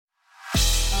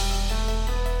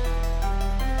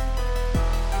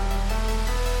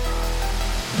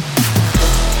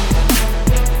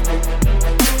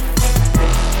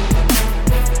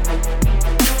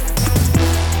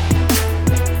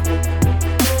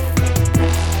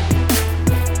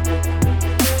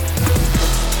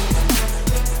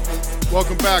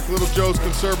back, Little Joe's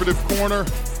Conservative Corner.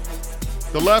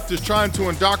 The left is trying to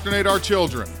indoctrinate our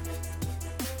children,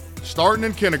 starting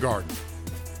in kindergarten.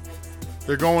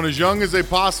 They're going as young as they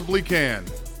possibly can.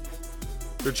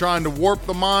 They're trying to warp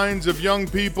the minds of young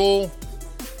people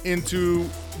into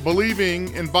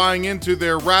believing and buying into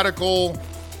their radical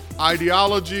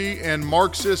ideology and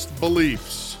Marxist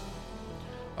beliefs.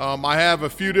 I have a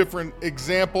few different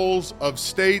examples of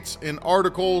states and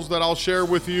articles that I'll share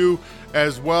with you,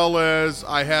 as well as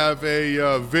I have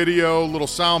a video, little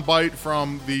soundbite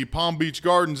from the Palm Beach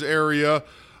Gardens area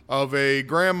of a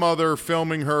grandmother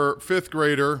filming her fifth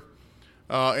grader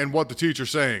and what the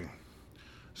teacher's saying.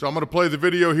 So I'm going to play the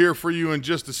video here for you in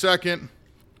just a second,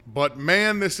 but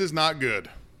man, this is not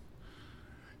good.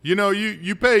 You know,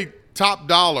 you pay top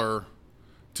dollar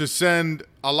to send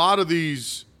a lot of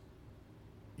these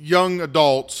young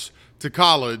adults to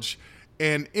college,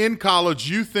 and in college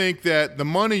you think that the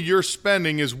money you're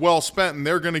spending is well spent and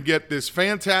they're going to get this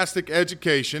fantastic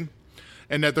education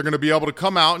and that they're going to be able to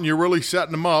come out and you're really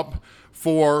setting them up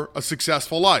for a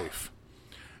successful life.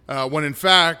 When in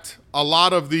fact, a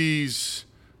lot of these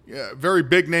very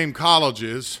big name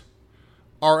colleges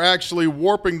are actually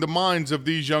warping the minds of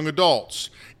these young adults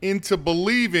into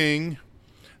believing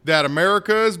that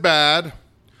America is bad,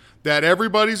 that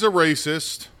everybody's a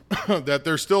racist, that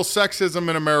there's still sexism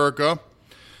in America,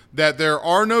 that there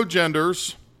are no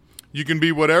genders, you can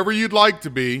be whatever you'd like to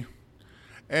be,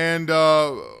 and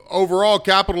overall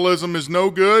capitalism is no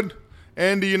good,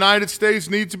 and the United States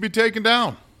needs to be taken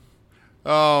down.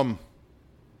 Man,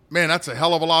 that's a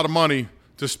hell of a lot of money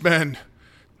to spend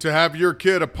to have your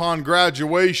kid upon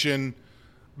graduation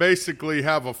basically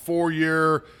have a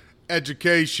 4-year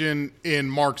education in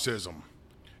Marxism.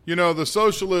 You know, the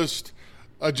socialist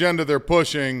agenda they're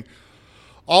pushing,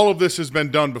 all of this has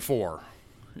been done before.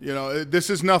 You know,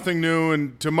 this is nothing new,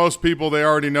 and to most people they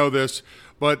already know this,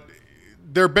 but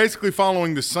they're basically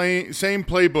following the same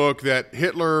playbook that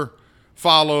Hitler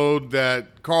followed,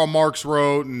 that Karl Marx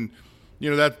wrote, and you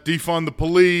know, that defund the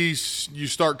police, you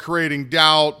start creating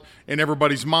doubt in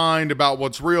everybody's mind about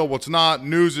what's real, what's not,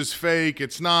 news is fake,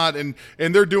 it's not, and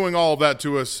they're doing all of that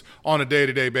to us on a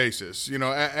day-to-day basis. You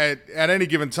know, at any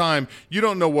given time, you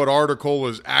don't know what article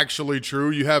is actually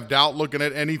true. You have doubt looking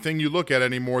at anything you look at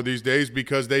anymore these days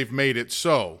because they've made it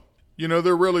so. You know,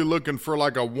 they're really looking for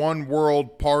like a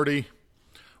one-world party,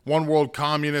 one-world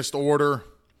communist order,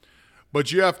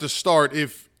 but you have to start,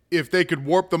 if they could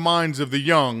warp the minds of the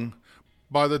young,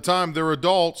 by the time they're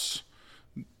adults,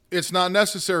 it's not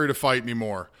necessary to fight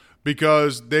anymore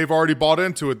because they've already bought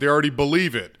into it. They already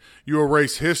believe it. You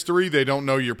erase history. They don't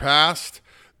know your past.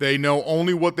 They know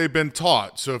only what they've been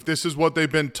taught. So if this is what they've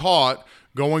been taught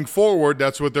going forward,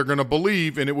 that's what they're going to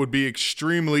believe, and it would be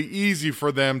extremely easy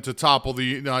for them to topple the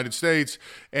United States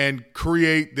and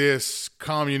create this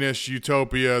communist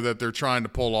utopia that they're trying to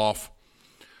pull off.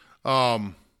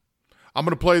 I'm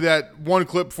going to play that one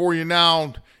clip for you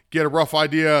now, get a rough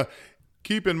idea.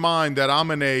 Keep in mind that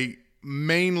I'm in a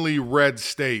mainly red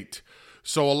state,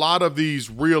 so a lot of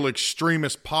these real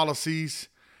extremist policies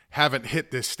haven't hit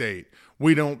this state.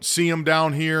 We don't see them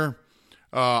down here.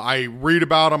 I read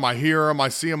about them, I hear them, I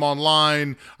see them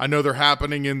online. I know they're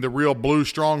happening in the real blue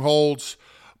strongholds,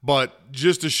 but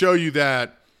just to show you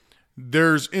that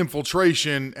there's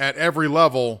infiltration at every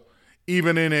level,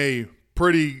 even in a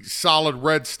pretty solid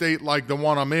red state like the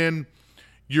one I'm in,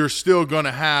 you're still going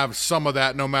to have some of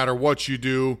that no matter what you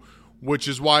do, which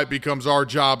is why it becomes our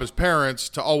job as parents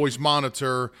to always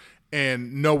monitor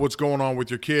and know what's going on with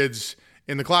your kids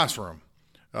in the classroom.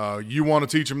 You want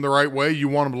to teach them the right way. You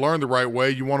want them to learn the right way.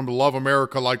 You want them to love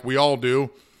America like we all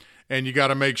do, and you got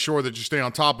to make sure that you stay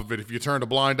on top of it. If you turn a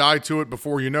blind eye to it,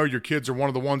 before you know, your kids are one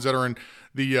of the ones that are in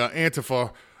the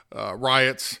Antifa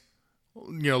riots,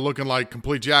 you know, looking like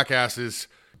complete jackasses,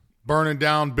 burning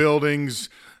down buildings,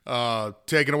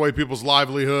 taking away people's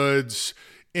livelihoods,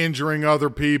 injuring other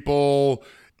people,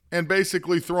 and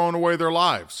basically throwing away their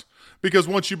lives. Because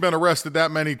once you've been arrested that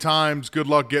many times, good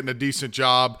luck getting a decent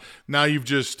job. Now you've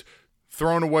just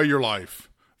thrown away your life,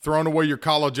 thrown away your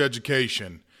college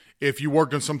education. If you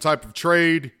work in some type of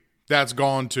trade, that's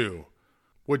gone too.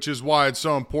 Which is why it's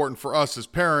so important for us as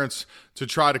parents to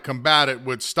try to combat it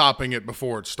with stopping it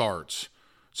before it starts.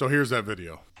 So here's that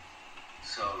video.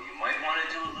 So you might want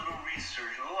to do a little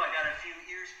research. Oh, I got a few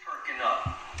ears perking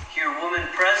up. Here, woman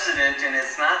president, and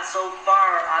it's not so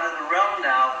far out of the realm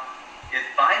now. If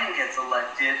Biden gets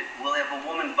elected, we'll have a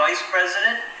woman vice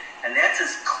president, and that's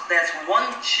one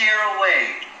chair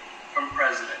away from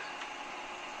president.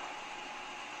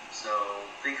 So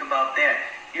think about that.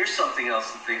 Here's something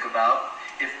else to think about.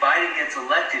 If Biden gets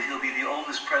elected, he'll be the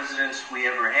oldest president we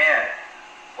ever had.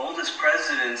 Oldest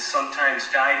presidents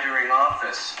sometimes die during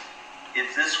office.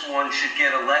 If this one should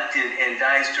get elected and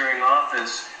dies during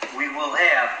office, we will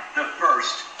have the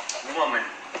first woman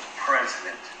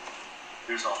president.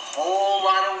 There's a whole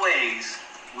lot of ways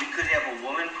we could have a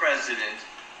woman president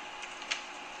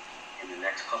in the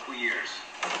next couple years.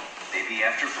 Maybe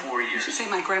after 4 years. You should say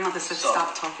my grandmother said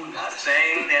stop talking. I'm not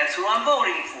saying that's who I'm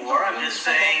voting for. I'm just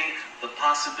saying the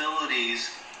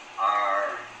possibilities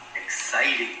are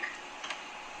exciting.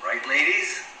 Right,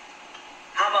 ladies?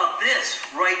 How about this?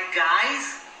 Right,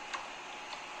 guys?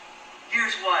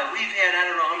 Here's why. We've had, I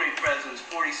don't know how many presidents,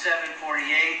 47,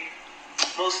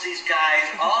 48. Most of these guys,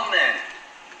 all men,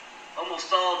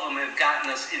 almost all of them have gotten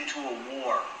us into a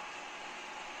war.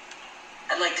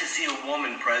 I'd like to see a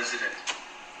woman president.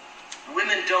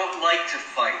 Women don't like to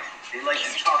fight. They like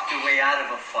to talk their way out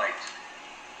of a fight.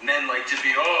 Men like to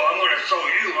be, oh, I'm going to show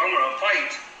you, I'm going to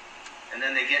fight. And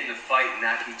then they get in a fight and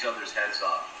knock each other's heads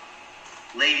off.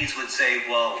 Ladies would say,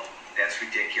 whoa, that's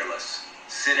ridiculous.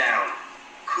 Sit down.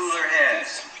 Cooler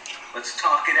heads. Let's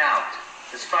talk it out.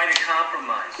 Let's find a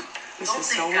compromise. This is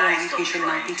so wrong. He should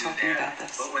not be talking about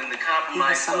this. But when the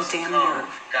compromise he has some damn come,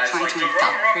 nerve guys trying like to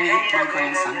indoctrinate my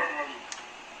grandson.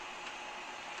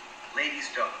 Ladies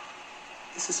don't.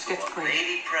 This is So 5th a grade.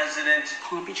 lady president,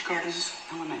 Palm Beach Gardens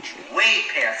Elementary. way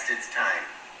past its time.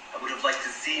 I would have liked to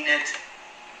seen it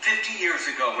 50 years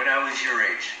ago when I was your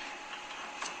age.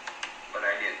 But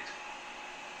I didn't.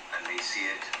 I may see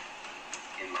it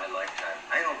in my lifetime.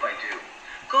 I hope I do.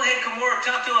 Go ahead, Kimura,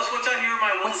 talk to us. What's on your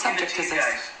mind? We'll What give it subject to is you this?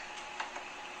 guys.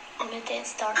 I'm going to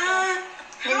start now.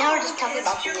 And now we're just talking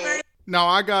about the news. Now,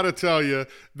 I got to tell you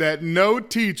that no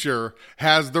teacher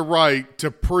has the right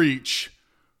to preach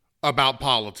about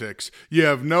politics. You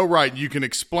have no right. You can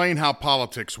explain how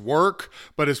politics work,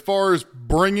 but as far as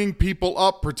bringing people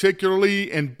up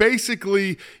particularly, and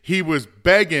basically he was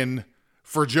begging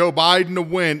for Joe Biden to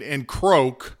win and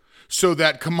croak so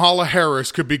that Kamala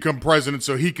Harris could become president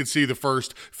so he could see the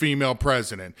first female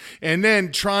president. And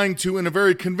then trying to, in a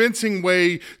very convincing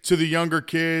way to the younger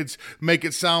kids, make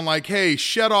it sound like, hey,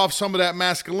 shut off some of that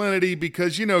masculinity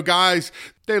because, you know, guys,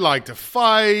 they like to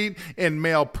fight and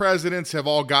male presidents have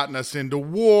all gotten us into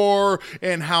war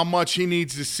and how much he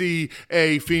needs to see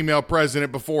a female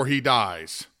president before he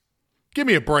dies. Give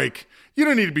me a break. You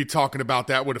don't need to be talking about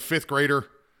that with a 5th grader.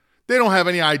 They don't have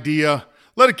any idea.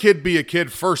 Let a kid be a kid,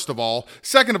 first of all.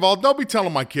 Second of all, don't be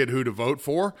telling my kid who to vote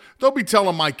for. Don't be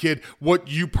telling my kid what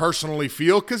you personally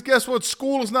feel, because guess what?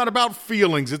 School is not about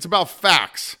feelings. It's about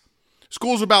facts.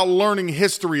 School's about learning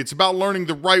history. It's about learning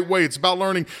the right way. It's about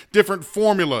learning different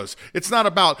formulas. It's not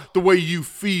about the way you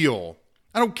feel.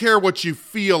 I don't care what you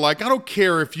feel like. I don't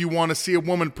care if you want to see a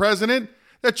woman president.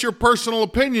 That's your personal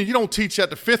opinion. You don't teach that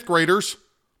to 5th graders.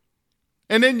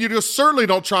 And then you just certainly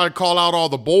don't try to call out all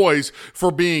the boys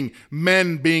for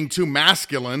men being too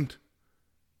masculine.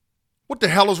 What the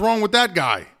hell is wrong with that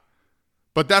guy?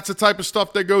 But that's the type of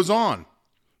stuff that goes on.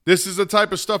 This is the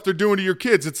type of stuff they're doing to your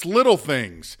kids. It's little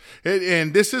things.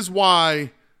 And this is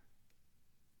why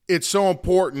it's so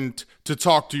important to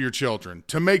talk to your children,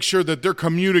 to make sure that they're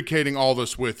communicating all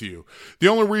this with you. The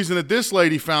only reason that this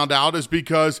lady found out is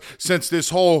because since this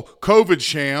whole COVID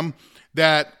sham,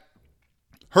 that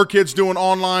her kid's doing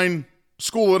online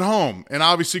school at home, and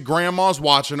obviously grandma's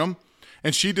watching them,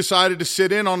 and she decided to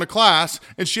sit in on the class,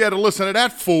 and she had to listen to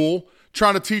that fool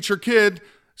trying to teach her kid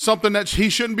something that he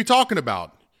shouldn't be talking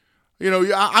about. You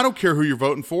know, I don't care who you're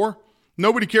voting for.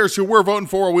 Nobody cares who we're voting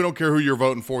for, or we don't care who you're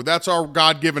voting for. That's our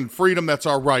God-given freedom. That's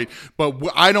our right. But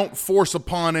I don't force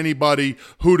upon anybody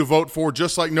who to vote for,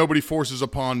 just like nobody forces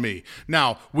upon me.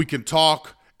 Now, we can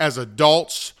talk as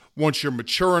adults. Once you're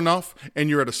mature enough and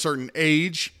you're at a certain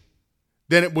age,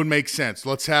 then it would make sense.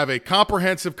 Let's have a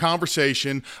comprehensive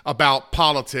conversation about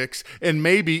politics, and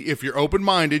maybe if you're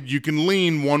open-minded, you can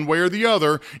lean one way or the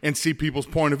other and see people's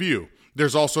point of view.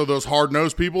 There's also those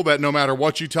hard-nosed people that no matter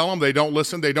what you tell them, they don't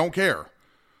listen, they don't care.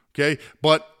 Okay?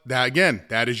 But that, again,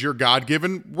 that is your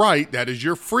God-given right. That is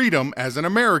your freedom as an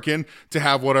American to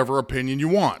have whatever opinion you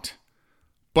want,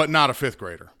 but not a 5th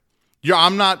grader.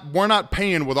 Yeah, we're not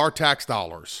paying with our tax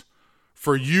dollars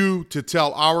for you to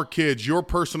tell our kids your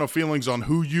personal feelings on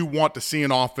who you want to see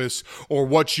in office or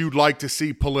what you'd like to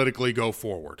see politically go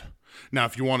forward. Now,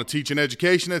 if you want to teach an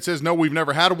education that says, no, we've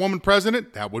never had a woman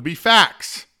president, that would be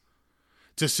facts.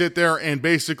 To sit there and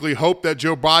basically hope that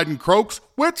Joe Biden croaks,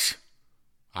 which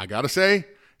I got to say,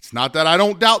 it's not that I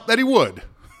don't doubt that he would,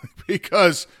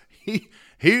 because he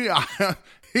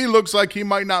looks like he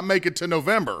might not make it to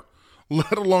November,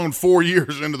 let alone 4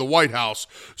 years into the White House.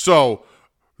 So,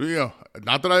 you know,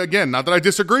 not that I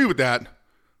disagree with that,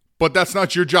 But that's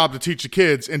not your job to teach the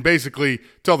kids and basically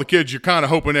tell the kids you're kind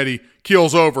of hoping that he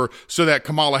keels over so that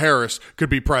Kamala Harris could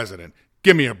be president.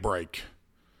 Give me a break.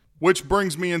 Which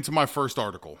brings me into my first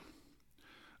article.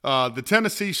 The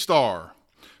Tennessee Star.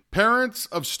 Parents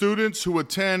of students who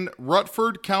attend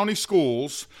Rutherford County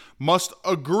schools must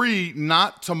agree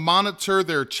not to monitor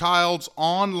their child's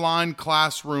online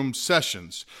classroom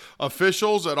sessions.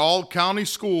 Officials at all county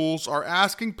schools are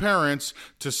asking parents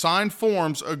to sign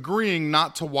forms agreeing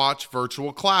not to watch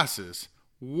virtual classes.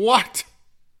 What?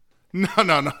 No.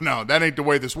 That ain't the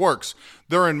way this works.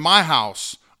 They're in my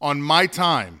house, on my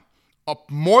time,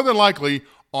 more than likely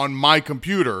on my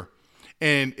computer.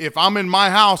 And if I'm in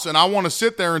my house and I want to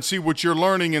sit there and see what you're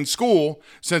learning in school,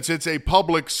 since it's a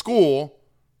public school,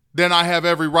 then I have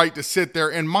every right to sit there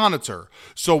and monitor.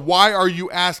 So why are you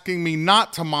asking me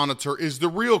not to monitor is the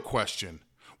real question.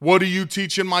 What are you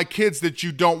teaching my kids that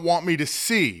you don't want me to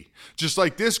see? Just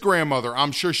like this grandmother,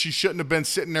 I'm sure she shouldn't have been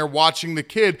sitting there watching the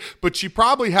kid, but she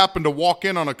probably happened to walk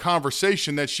in on a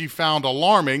conversation that she found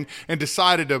alarming and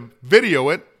decided to video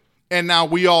it. And now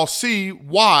we all see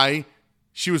why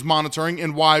she was monitoring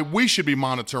and why we should be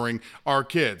monitoring our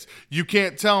kids. You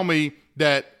can't tell me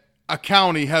that a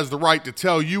county has the right to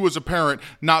tell you as a parent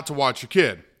not to watch your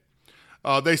kid.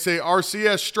 They say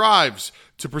RCS strives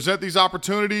to present these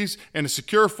opportunities in a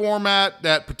secure format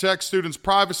that protects students'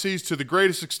 privacies to the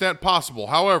greatest extent possible.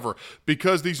 However,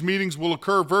 because these meetings will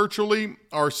occur virtually,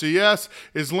 RCS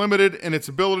is limited in its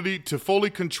ability to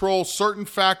fully control certain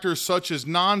factors such as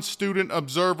non-student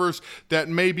observers that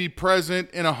may be present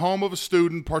in a home of a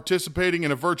student participating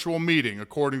in a virtual meeting,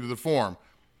 according to the form.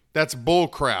 That's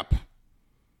bullcrap.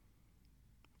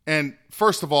 And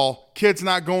first of all, kids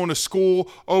not going to school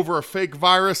over a fake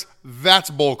virus,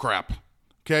 that's bullcrap,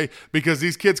 okay? Because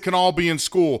these kids can all be in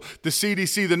school. The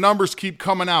CDC, the numbers keep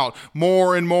coming out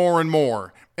more and more and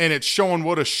more, and it's showing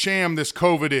what a sham this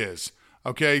COVID is,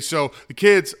 okay? So the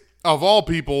kids, of all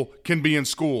people, can be in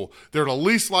school. They're the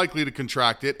least likely to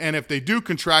contract it, and if they do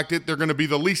contract it, they're going to be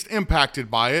the least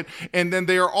impacted by it, and then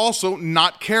they are also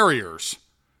not carriers.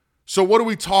 So what are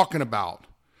we talking about?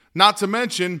 Not to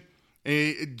mention,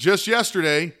 just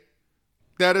yesterday,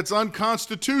 that it's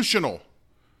unconstitutional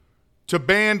to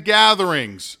ban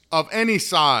gatherings of any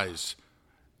size,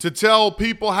 to tell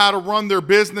people how to run their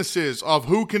businesses, of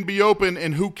who can be open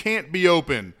and who can't be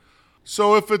open.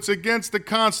 So if it's against the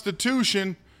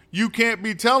Constitution, you can't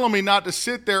be telling me not to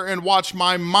sit there and watch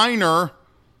my minor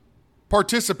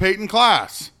participate in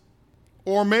class.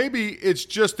 Or maybe it's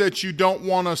just that you don't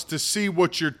want us to see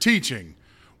what you're teaching,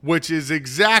 which is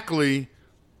exactly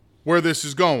where this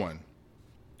is going.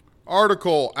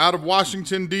 Article out of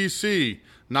Washington, D.C.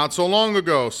 Not so long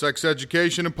ago, sex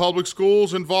education in public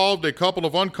schools involved a couple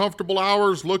of uncomfortable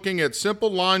hours looking at simple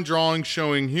line drawings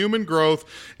showing human growth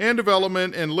and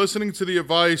development and listening to the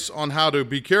advice on how to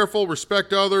be careful,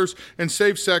 respect others, and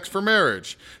save sex for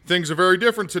marriage. Things are very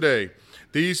different today.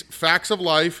 These facts of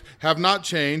life have not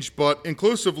changed, but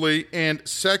inclusively and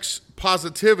sex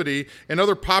positivity and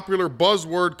other popular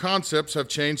buzzword concepts have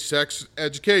changed sex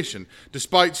education.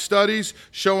 Despite studies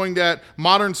showing that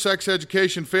modern sex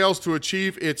education fails to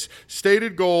achieve its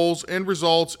stated goals and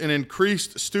results in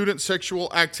increased student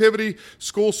sexual activity,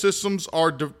 school systems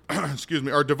are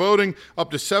devoting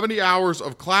up to 70 hours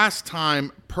of class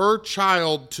time per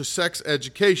child to sex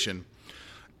education.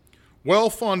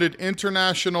 Well-funded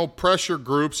international pressure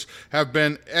groups have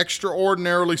been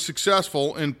extraordinarily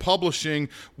successful in publishing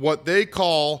what they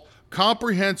call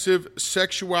Comprehensive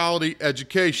Sexuality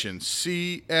Education,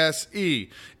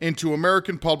 CSE, into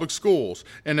American public schools,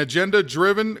 an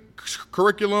agenda-driven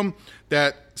curriculum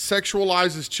that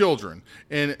sexualizes children.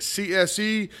 In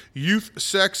CSE, youth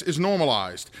sex is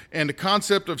normalized, and the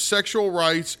concept of sexual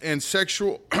rights and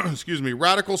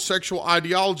radical sexual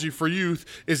ideology for youth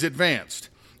is advanced.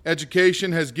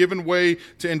 Education has given way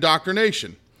to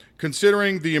indoctrination.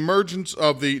 Considering the emergence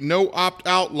of the no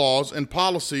opt-out laws and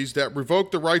policies that revoke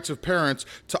the rights of parents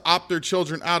to opt their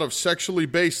children out of sexually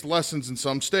based lessons in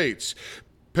some states,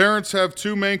 parents have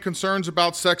two main concerns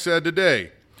about sex ed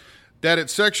today: that it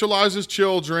sexualizes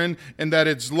children and that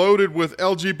it's loaded with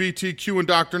LGBTQ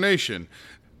indoctrination.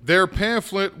 Their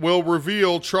pamphlet will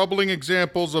reveal troubling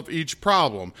examples of each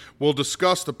problem. We'll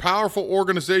discuss the powerful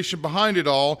organization behind it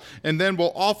all, and then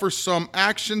we'll offer some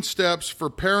action steps for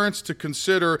parents to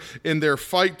consider in their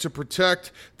fight to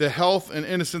protect the health and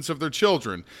innocence of their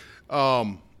children.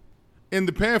 In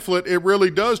the pamphlet, it really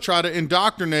does try to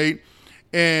indoctrinate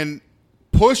and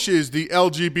pushes the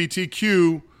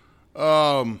LGBTQ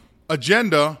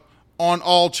agenda on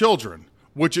all children,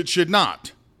 which it should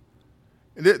not.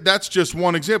 That's just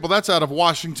one example. That's out of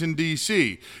Washington,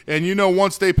 D.C. And you know,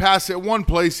 once they pass it one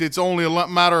place, it's only a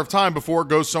matter of time before it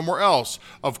goes somewhere else.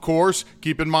 Of course,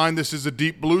 keep in mind this is a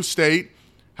deep blue state.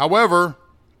 However,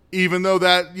 even though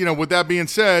that, with that being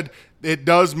said, it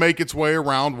does make its way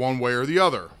around one way or the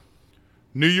other.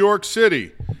 New York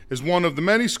City is one of the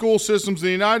many school systems in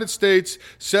the United States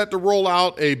set to roll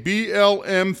out a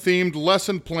BLM-themed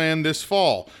lesson plan this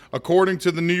fall. According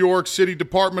to the New York City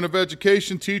Department of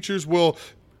Education, teachers will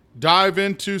dive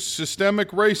into systemic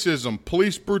racism,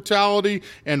 police brutality,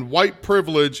 and white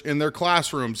privilege in their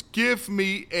classrooms. Give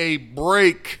me a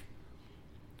break.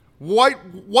 What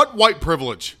white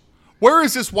privilege? Where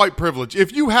is this white privilege?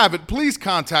 If you have it, please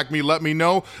contact me. Let me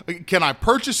know. Can I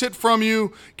purchase it from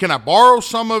you? Can I borrow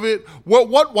some of it?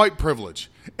 What white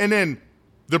privilege? And then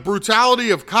the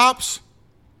brutality of cops.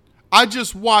 I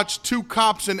just watched 2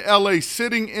 cops in LA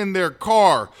sitting in their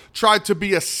car try to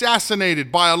be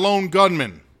assassinated by a lone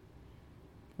gunman.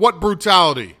 What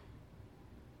brutality?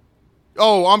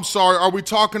 Oh, I'm sorry. Are we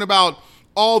talking about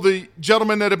all the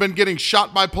gentlemen that have been getting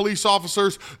shot by police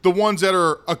officers, the ones that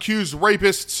are accused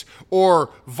rapists or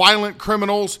violent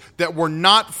criminals that were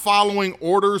not following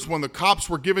orders when the cops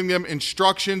were giving them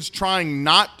instructions, trying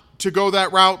not to go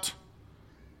that route?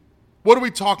 What are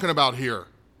we talking about here?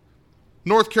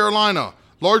 North Carolina,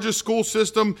 largest school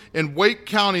system in Wake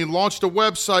County, launched a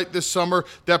website this summer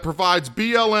that provides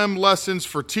BLM lessons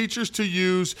for teachers to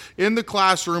use in the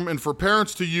classroom and for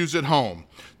parents to use at home.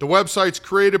 The website's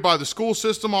created by the School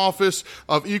System Office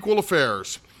of Equal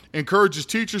Affairs. Encourages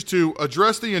teachers to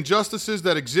address the injustices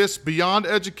that exist beyond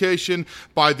education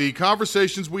by the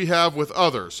conversations we have with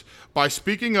others, by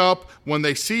speaking up when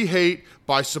they see hate,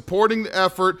 by supporting the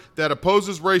effort that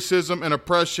opposes racism and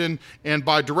oppression, and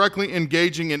by directly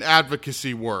engaging in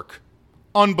advocacy work.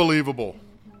 Unbelievable.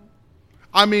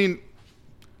 I mean,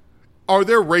 are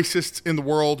there racists in the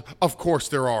world? Of course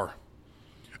there are.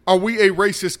 Are we a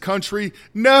racist country?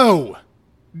 No.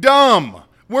 Dumb.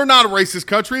 We're not a racist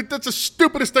country. That's the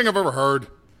stupidest thing I've ever heard.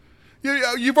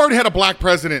 You've already had a black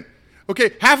president.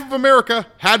 Okay, half of America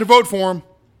had to vote for him.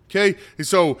 Okay,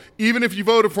 so even if you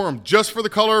voted for him just for the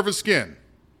color of his skin,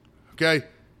 okay,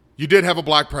 you did have a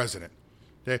black president.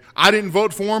 Okay, I didn't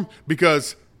vote for him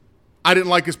because I didn't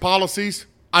like his policies.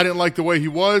 I didn't like the way he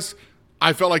was.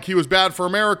 I felt like he was bad for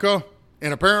America.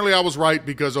 And apparently I was right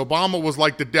because Obama was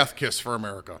like the death kiss for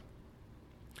America.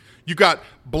 You got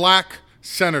black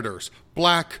senators,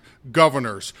 black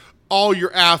governors, all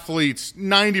your athletes,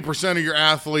 90% of your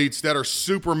athletes that are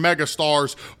super mega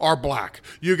stars are black.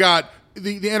 You got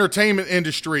the entertainment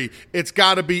industry. It's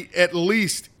got to be at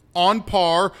least on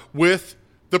par with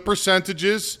the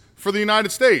percentages for the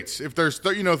United States. If there's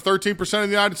 13% of the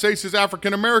United States is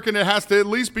African American, it has to at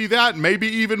least be that, maybe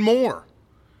even more.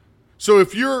 So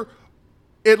if you're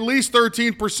at least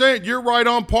 13%, you're right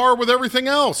on par with everything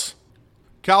else.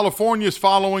 California's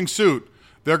following suit.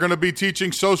 They're going to be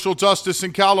teaching social justice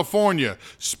in California,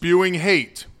 spewing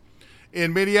hate.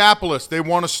 In Minneapolis, they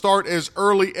want to start as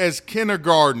early as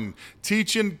kindergarten,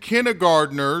 teaching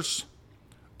kindergartners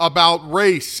about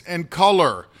race and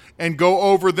color and go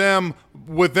over them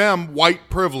with them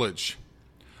white privilege.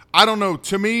 I don't know.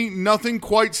 To me, nothing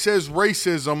quite says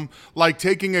racism like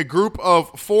taking a group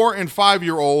of 4 and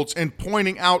 5-year-olds and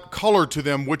pointing out color to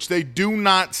them, which they do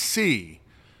not see.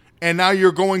 And now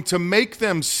you're going to make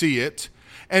them see it.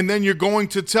 And then you're going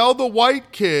to tell the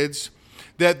white kids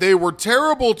that they were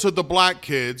terrible to the black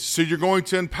kids. So you're going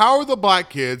to empower the black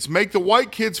kids, make the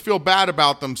white kids feel bad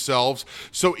about themselves.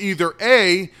 So either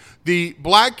A, the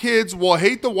black kids will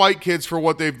hate the white kids for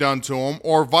what they've done to them,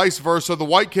 or vice versa, the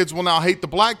white kids will now hate the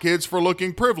black kids for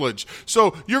looking privileged.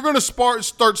 So you're going to start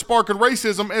sparking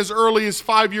racism as early as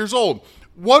 5 years old.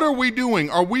 What are we doing?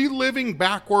 Are we living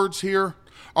backwards here?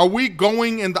 Are we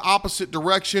going in the opposite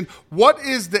direction? What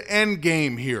is the end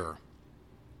game here?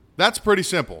 That's pretty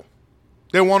simple.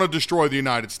 They want to destroy the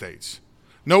United States.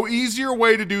 No easier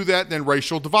way to do that than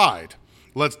racial divide.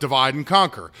 Let's divide and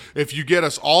conquer. If you get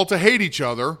us all to hate each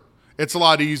other, it's a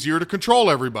lot easier to control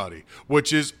everybody,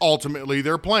 which is ultimately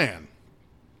their plan.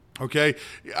 Okay?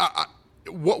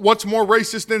 What's more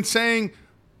racist than saying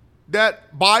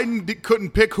that Biden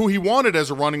couldn't pick who he wanted as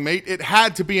a running mate? It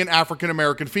had to be an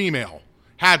African-American female.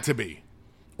 Had to be.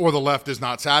 Or the left is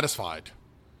not satisfied.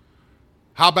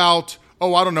 How about,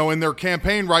 in their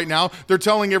campaign right now, they're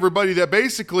telling everybody that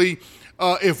basically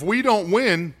if we don't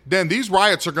win, then these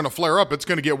riots are going to flare up. It's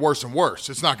going to get worse and worse.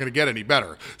 It's not going to get any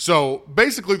better. So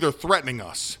basically they're threatening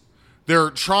us. They're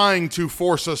trying to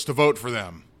force us to vote for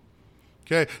them.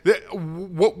 Okay.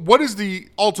 What is the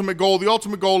ultimate goal? The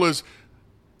ultimate goal is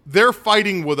they're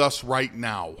fighting with us right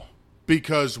now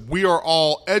because we are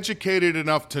all educated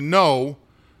enough to know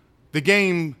the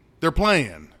game they're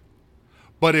playing.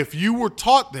 But if you were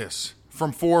taught this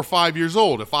from 4 or 5 years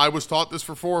old, if I was taught this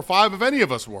for 4 or 5, if any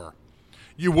of us were,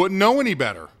 you wouldn't know any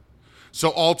better.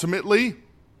 So ultimately,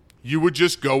 you would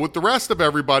just go with the rest of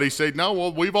everybody, say, no,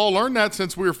 well, we've all learned that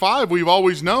since we were 5. We've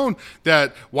always known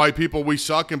that white people, we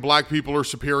suck, and black people are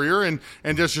superior, and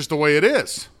that's just the way it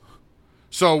is.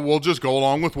 So we'll just go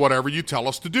along with whatever you tell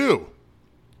us to do.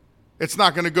 It's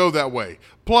not going to go that way.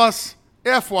 Plus,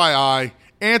 FYI,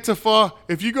 Antifa,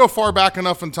 if you go far back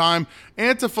enough in time,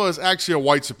 Antifa is actually a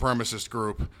white supremacist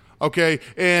group, okay?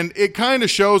 And it kind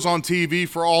of shows on TV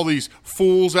for all these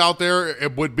fools out there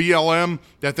with BLM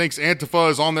that thinks Antifa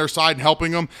is on their side and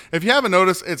helping them. If you haven't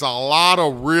noticed, it's a lot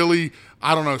of really,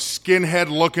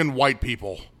 skinhead-looking white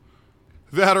people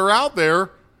that are out there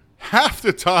half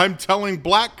the time telling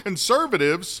black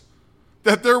conservatives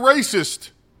that they're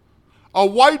racist. A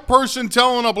white person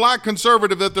telling a black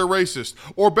conservative that they're racist.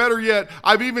 Or better yet,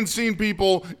 I've even seen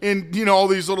people in, all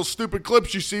these little stupid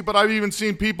clips you see, but I've even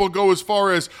seen people go as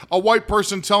far as a white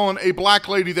person telling a black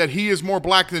lady that he is more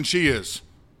black than she is.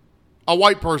 A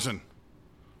white person.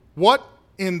 What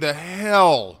in the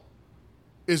hell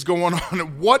is going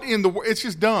on? What in the... It's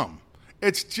just dumb.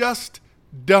 It's just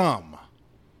dumb.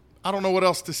 I don't know what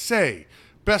else to say.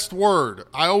 Best word.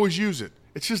 I always use it.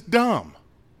 It's just dumb.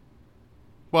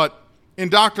 But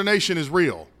indoctrination is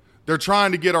real. They're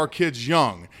trying to get our kids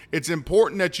young. It's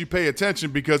important that you pay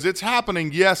attention because it's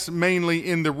happening, yes, mainly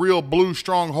in the real blue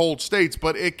stronghold states,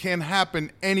 but it can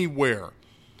happen anywhere.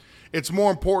 It's more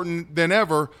important than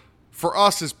ever for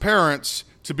us as parents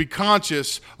to be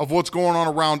conscious of what's going on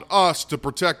around us to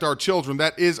protect our children.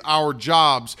 That is our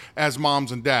jobs as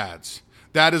moms and dads.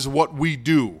 That is what we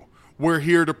do. We're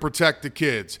here to protect the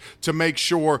kids, to make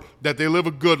sure that they live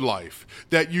a good life,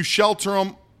 that you shelter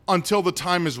them until the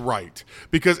time is right,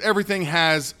 because everything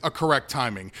has a correct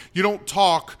timing. You don't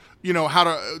talk,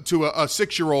 how to a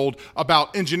 6-year-old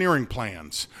about engineering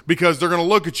plans because they're going to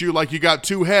look at you like you got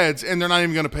 2 heads and they're not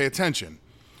even going to pay attention.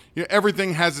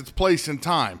 Everything has its place and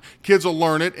time. Kids will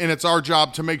learn it, and it's our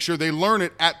job to make sure they learn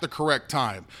it at the correct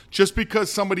time. Just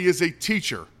because somebody is a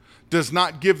teacher does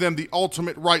not give them the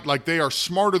ultimate right, like they are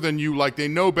smarter than you, like they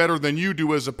know better than you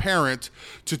do as a parent,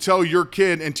 to tell your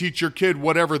kid and teach your kid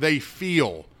whatever they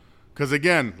feel. Because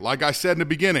again, like I said in the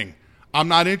beginning, I'm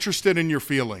not interested in your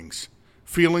feelings.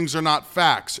 Feelings are not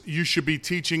facts. You should be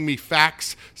teaching me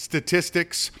facts,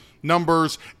 statistics,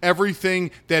 numbers, everything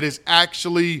that is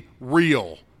actually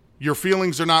real. Your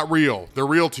feelings are not real. They're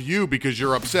real to you because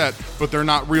you're upset, but they're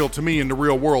not real to me in the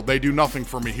real world. They do nothing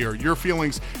for me here. Your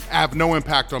feelings have no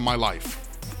impact on my life.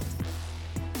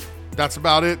 That's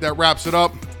about it. That wraps it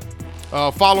up.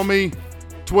 Follow me,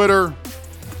 Twitter,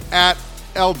 at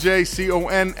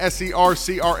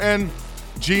LJCONSERCRN,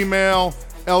 Gmail,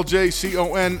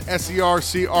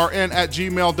 LJCONSERCRN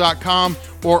 @gmail.com,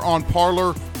 or on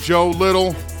Parler, Joe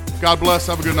Little. God bless.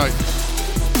 Have a good night.